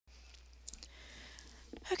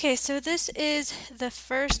Okay, so this is the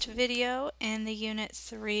first video in the Unit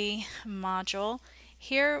 3 module.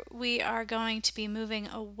 Here we are going to be moving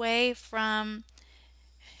away from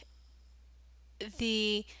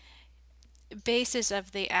the basis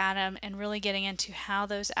of the atom and really getting into how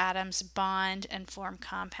those atoms bond and form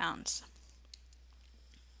compounds.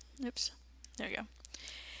 Oops, there we go.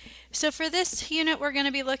 So for this unit, we're going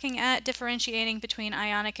to be looking at differentiating between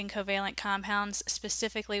ionic and covalent compounds.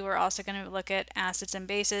 Specifically, we're also going to look at acids and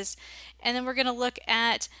bases, and then we're going to look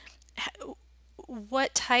at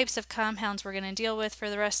what types of compounds we're going to deal with for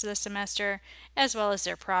the rest of the semester, as well as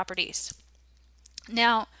their properties.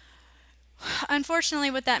 Now, unfortunately,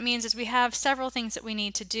 what that means is we have several things that we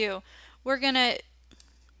need to do. We're going to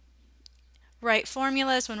write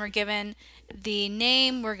formulas when we're given the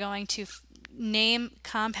name. We're going to name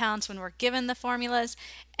compounds when we're given the formulas,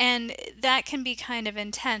 and that can be kind of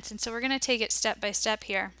intense. And so we're going to take it step by step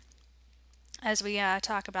here as we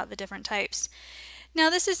talk about the different types. Now,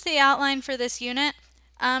 this is the outline for this unit.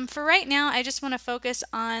 For right now, I just want to focus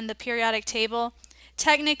on the periodic table.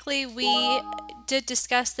 Technically, we did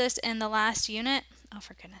discuss this in the last unit. Oh,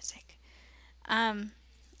 for goodness sake.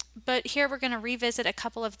 But here we're going to revisit a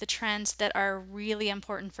couple of the trends that are really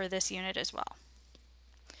important for this unit as well.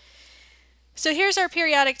 So here's our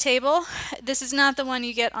periodic table. This is not the one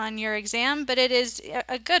you get on your exam, but it is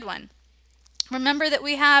a good one. Remember that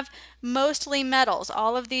we have mostly metals.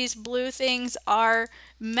 All of these blue things are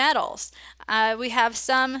metals. We have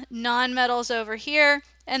some nonmetals over here,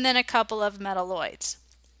 and then a couple of metalloids.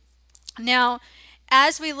 Now,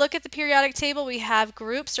 as we look at the periodic table, we have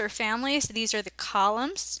groups or families. These are the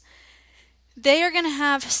columns. They are going to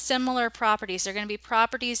have similar properties. They're going to be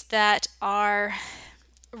properties that are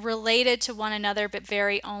related to one another, but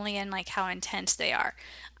vary only in like how intense they are.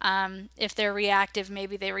 If they're reactive,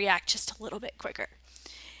 maybe they react just a little bit quicker.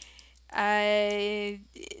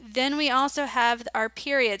 Then we also have our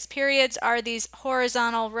periods. Periods are these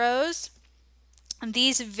horizontal rows.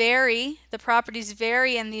 These vary, the properties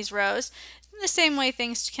vary in these rows, the same way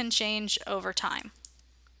things can change over time.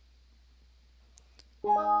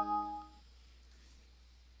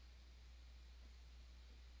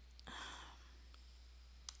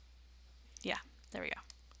 Yeah, there we go.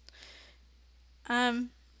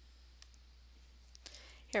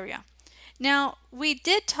 Here we go. Now, we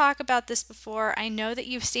did talk about this before. I know that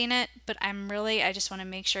you've seen it, but I just want to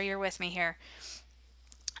make sure you're with me here.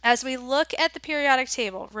 As we look at the periodic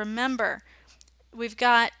table, remember, we've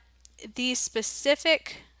got these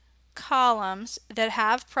specific columns that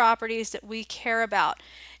have properties that we care about.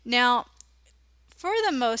 Now, for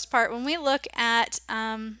the most part, when we look at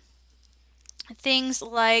things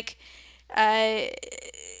like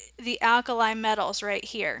the alkali metals right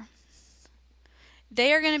here,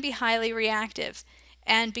 they are going to be highly reactive.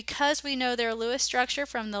 And because we know their Lewis structure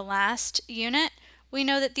from the last unit, we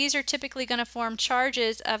know that these are typically going to form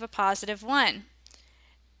charges of a +1.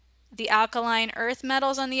 The alkaline earth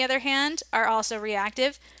metals, on the other hand, are also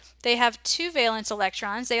reactive. They have 2 valence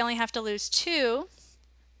electrons. They only have to lose 2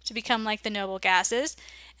 to become like the noble gases,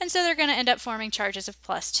 and so they're going to end up forming charges of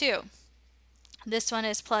 +2. This one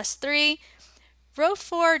is +3. Row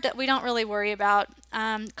 4 we don't really worry about.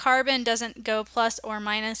 Carbon doesn't go plus or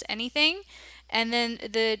minus anything, and then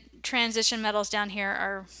the transition metals down here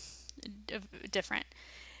are different.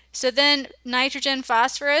 So then nitrogen,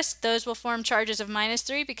 phosphorus, those will form charges of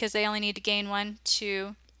 -3 because they only need to gain 1,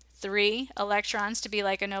 2, 3 electrons to be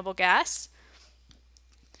like a noble gas.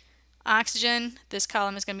 Oxygen, this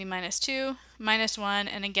column is going to be -2, -1,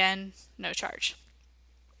 and again, no charge.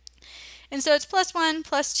 And so it's +1,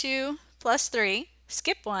 +2, +3,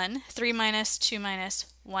 skip 1, 3 minus, 2 minus,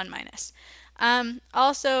 1 minus.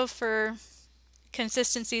 Also, for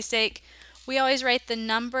consistency's sake, we always write the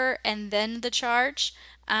number and then the charge.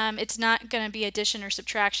 It's not going to be addition or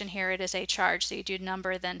subtraction here. It is a charge, so you do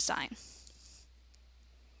number then sign.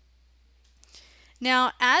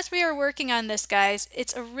 Now, as we are working on this, guys,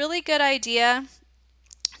 it's a really good idea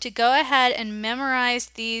to go ahead and memorize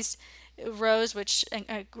these rows,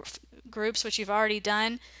 groups, which you've already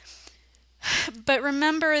done. But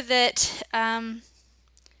remember that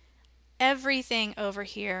everything over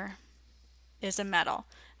here is a metal.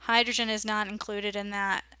 Hydrogen is not included in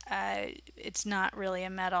that. It's not really a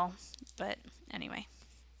metal, but anyway.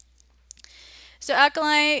 So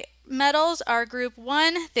alkali metals are group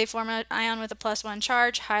 1. They form an ion with a +1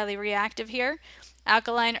 charge, highly reactive here.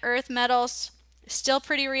 Alkaline earth metals, still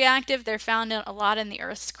pretty reactive. They're found a lot in the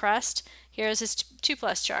Earth's crust. Here's this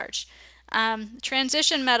 2+ charge.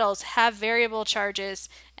 Transition metals have variable charges,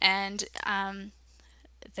 and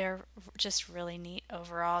they're just really neat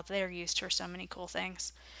overall. They're used for so many cool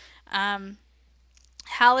things.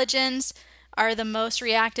 Halogens are the most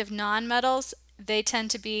reactive nonmetals. They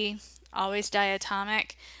tend to be always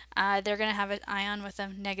diatomic. They're going to have an ion with a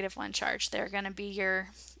 -1 charge. They're going to be your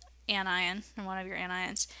anion, or one of your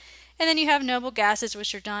anions. And then you have noble gases,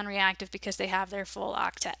 which are non-reactive because they have their full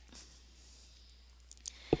octet.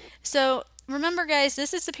 So remember, guys,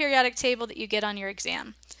 this is the periodic table that you get on your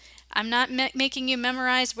exam. I'm not making you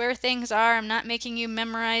memorize where things are. I'm not making you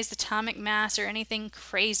memorize atomic mass or anything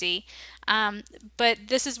crazy. But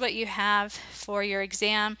this is what you have for your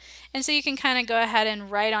exam. And so you can kind of go ahead and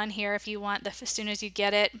write on here if you want, as soon as you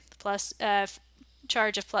get it, plus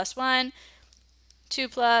charge of +1, 2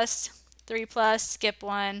 plus, 3 plus, skip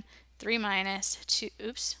 1, 3 minus, 2,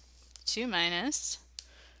 oops, 2 minus,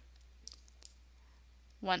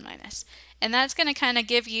 1 minus. And that's going to kind of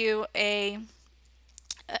give you a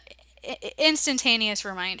instantaneous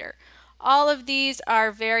reminder. All of these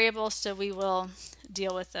are variables, so we will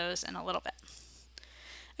deal with those in a little bit.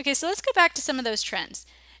 Okay, so let's go back to some of those trends.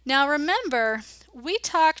 Now remember, we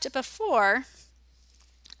talked before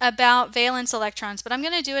about valence electrons, but I'm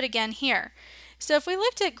going to do it again here. So if we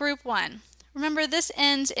looked at group 1, remember this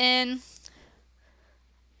ends in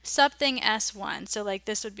something S1. So like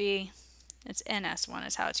this would be, it's NS1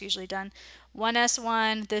 is how it's usually done.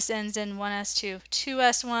 1s1, this ends in 1s2,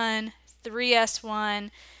 2s1,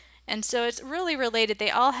 3s1, and so it's really related.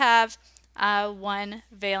 They all have 1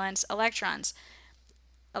 valence electron.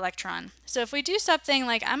 So if we do something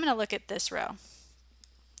like, I'm going to look at this row.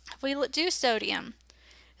 If we do sodium,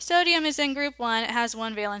 sodium is in group 1, it has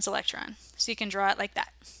 1 valence electron. So you can draw it like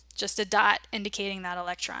that, just a dot indicating that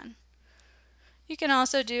electron. You can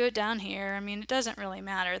also do it down here. I mean, it doesn't really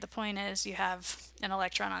matter. The point is you have an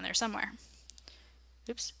electron on there somewhere.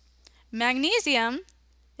 Oops. Magnesium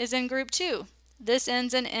is in group 2. This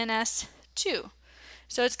ends in NS2.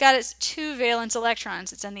 So it's got its 2 valence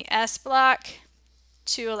electrons. It's in the S block,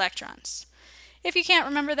 2 electrons. If you can't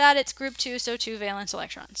remember that, it's group 2, so 2 valence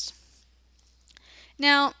electrons.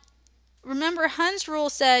 Now, remember Hund's rule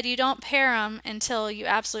said you don't pair them until you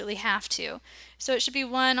absolutely have to. So it should be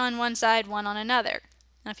 1 on one side, 1 on another.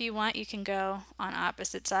 Now if you want, you can go on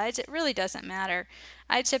opposite sides. It really doesn't matter.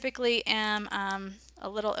 I typically am a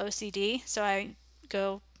little OCD, so I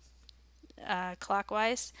go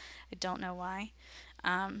clockwise. I don't know why.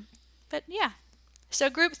 But yeah. So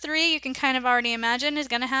group 3, you can kind of already imagine, is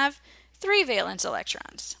going to have 3 valence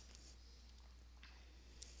electrons.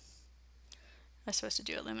 I'm supposed to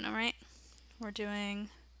do aluminum, right? We're doing,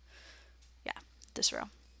 yeah, this row.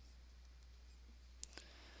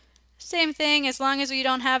 Same thing, as long as we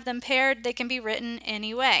don't have them paired, they can be written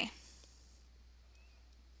any way.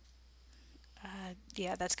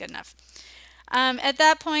 Yeah, that's good enough. At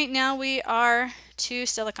that point, now we are to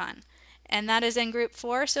silicon, and that is in group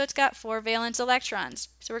 4, so it's got 4 valence electrons.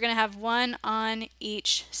 So we're going to have 1 on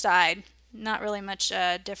each side. Not really much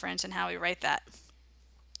difference in how we write that.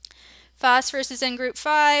 Phosphorus is in group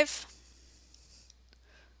 5.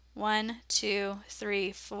 1, 2,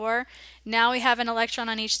 3, 4. Now we have an electron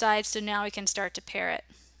on each side, so now we can start to pair it.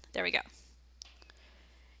 There we go.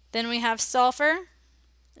 Then we have sulfur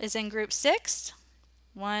is in group 6.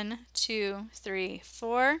 1, 2, 3,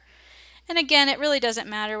 4. And again, it really doesn't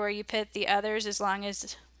matter where you put the others as long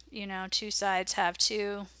as, you know, 2 sides have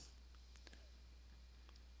 2.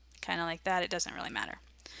 Kind of like that, it doesn't really matter.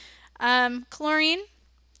 Chlorine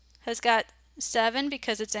has got 7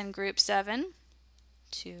 because it's in group 7.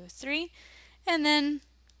 2, 3. And then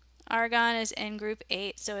argon is in group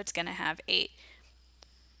 8, so it's going to have 8.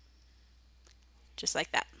 Just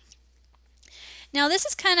like that. Now this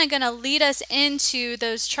is kind of going to lead us into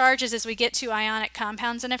those charges as we get to ionic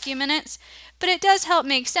compounds in a few minutes, but it does help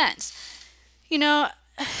make sense. You know,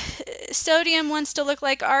 sodium wants to look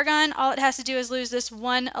like argon. All it has to do is lose this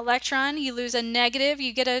 1 electron. You lose a negative,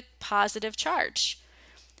 you get a positive charge.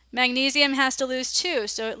 Magnesium has to lose 2,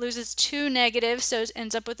 so it loses 2 negatives, so it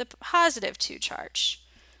ends up with a positive 2 charge.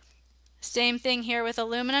 Same thing here with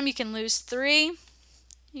aluminum. You can lose 3,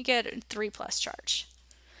 you get a 3 plus charge.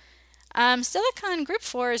 Silicon group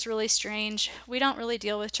 4 is really strange. We don't really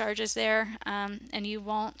deal with charges there, and you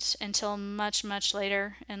won't until much, much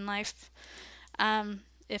later in life,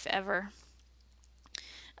 if ever.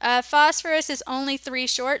 Phosphorus is only 3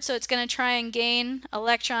 short, so it's going to try and gain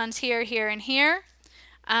electrons here, here, and here.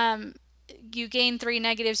 You gain 3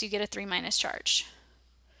 negatives, you get a 3 minus charge.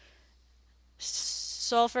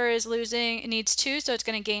 Sulfur is losing, it needs 2, so it's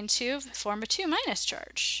going to gain 2, form a 2 minus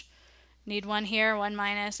charge. Need 1 here, 1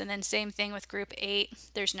 minus, and then same thing with group 8,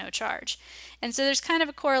 there's no charge. And so there's kind of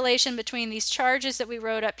a correlation between these charges that we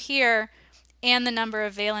wrote up here and the number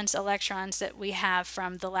of valence electrons that we have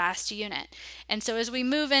from the last unit. And so as we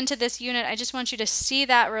move into this unit, I just want you to see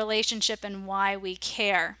that relationship and why we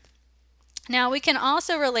care. Now we can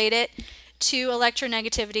also relate it to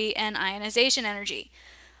electronegativity and ionization energy.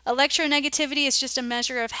 Electronegativity is just a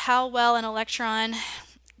measure of how well an electron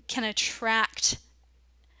can attract,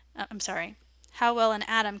 how well an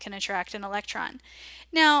atom can attract an electron.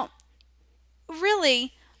 Now,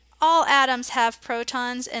 really, all atoms have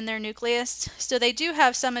protons in their nucleus, so they do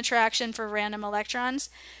have some attraction for random electrons,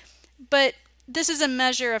 but this is a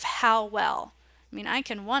measure of how well. I mean, I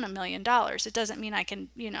can win $1 million. It doesn't mean I can,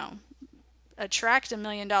 attract $1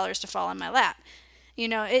 million to fall in my lap.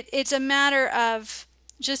 It's a matter of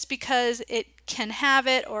just because it can have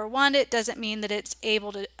it or want it doesn't mean that it's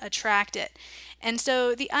able to attract it. And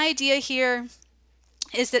so the idea here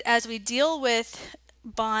is that as we deal with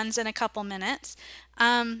bonds in a couple minutes,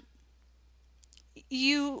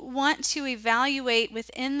 you want to evaluate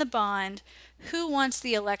within the bond who wants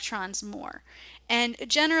the electrons more. And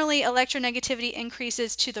generally, electronegativity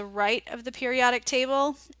increases to the right of the periodic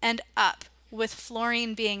table and up, with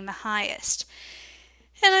fluorine being the highest.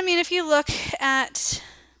 And I mean, if you look at,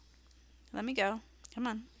 let me go, come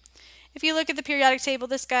on. If you look at the periodic table,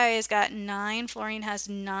 this guy has got 9, fluorine has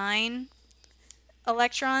 9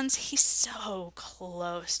 electrons. He's so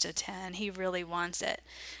close to 10. He really wants it.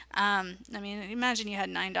 I mean, imagine you had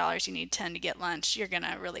 $9, you need 10 to get lunch. You're going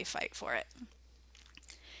to really fight for it.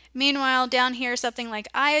 Meanwhile, down here, something like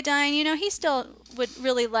iodine, he still would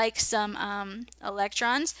really like some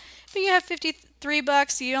electrons, but you have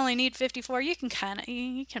 $53, you only need 54. You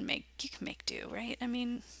can make do, right? I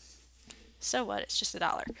mean, so what? It's just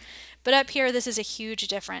 $1. But up here, this is a huge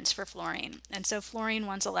difference for fluorine, and so fluorine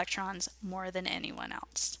wants electrons more than anyone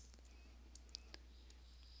else.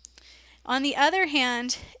 On the other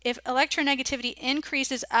hand, if electronegativity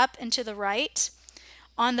increases up and to the right,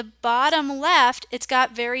 on the bottom left, it's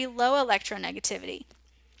got very low electronegativity.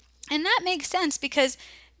 And that makes sense because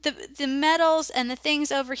the metals and the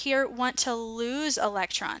things over here want to lose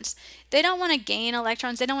electrons. They don't want to gain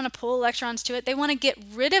electrons. They don't want to pull electrons to it. They want to get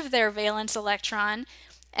rid of their valence electron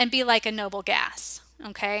and be like a noble gas.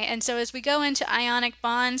 Okay? And so as we go into ionic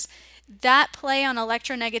bonds, that play on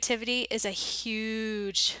electronegativity is a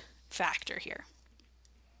huge factor here.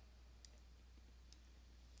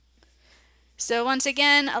 So once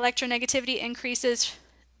again, electronegativity increases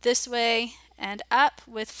this way and up,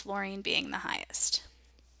 with fluorine being the highest.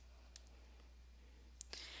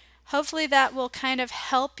 Hopefully that will kind of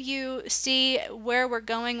help you see where we're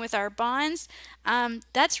going with our bonds.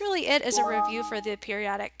 That's really it as a review for the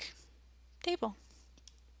periodic table.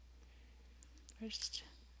 There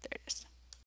it is.